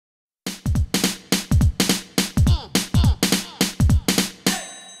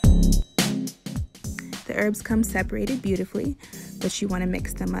herbs come separated beautifully, but you want to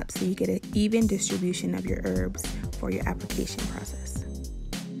mix them up so you get an even distribution of your herbs for your application process.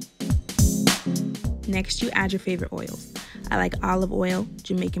 Next, you add your favorite oils. I like olive oil,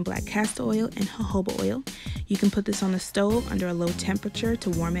 Jamaican black castor oil, and jojoba oil. You can put this on the stove under a low temperature to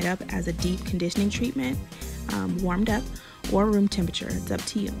warm it up as a deep conditioning treatment, warmed up, or room temperature. It's up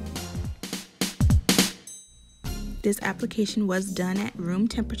to you. This application was done at room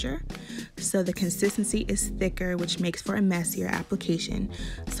temperature, so the consistency is thicker, which makes for a messier application.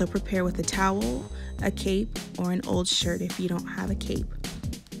 So prepare with a towel, a cape, or an old shirt if you don't have a cape.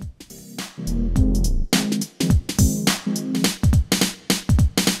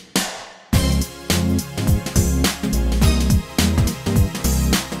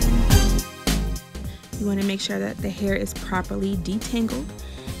 You want to make sure that the hair is properly detangled.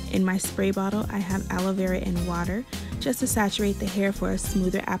 In my spray bottle, I have aloe vera and water just to saturate the hair for a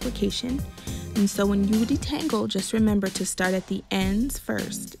smoother application. And so when you detangle, just remember to start at the ends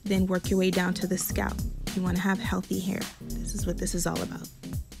first, then work your way down to the scalp. You want to have healthy hair. This is what this is all about.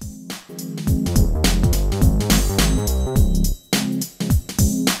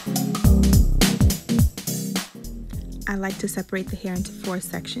 I like to separate the hair into 4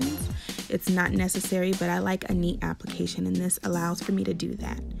 sections. It's not necessary, but I like a neat application, and this allows for me to do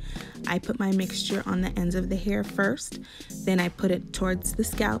that. I put my mixture on the ends of the hair first, then I put it towards the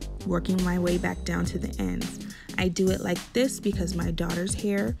scalp, working my way back down to the ends. I do it like this because my daughter's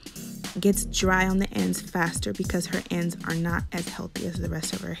hair gets dry on the ends faster because her ends are not as healthy as the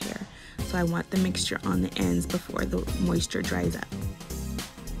rest of her hair. So I want the mixture on the ends before the moisture dries up.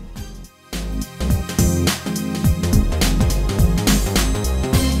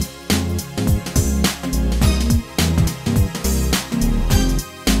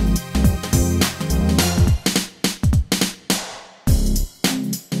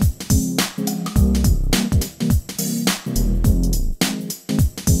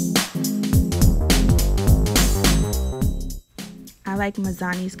 I like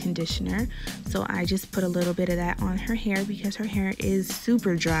Mazzani's conditioner, so I just put a little bit of that on her hair because her hair is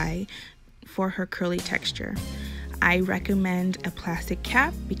super dry for her curly texture. I recommend a plastic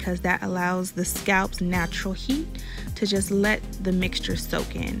cap because that allows the scalp's natural heat to just let the mixture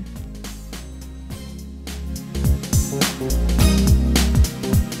soak in.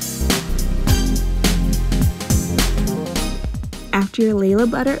 After your Laila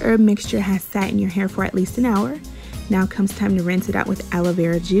Butter herb mixture has sat in your hair for at least an hour, now comes time to rinse it out with aloe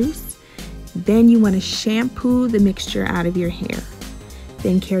vera juice. Then you want to shampoo the mixture out of your hair.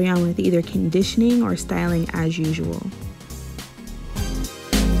 Then carry on with either conditioning or styling as usual.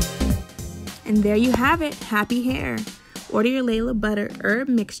 And there you have it, happy hair. Order your Laila Butter herb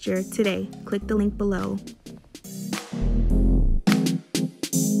mixture today. Click the link below.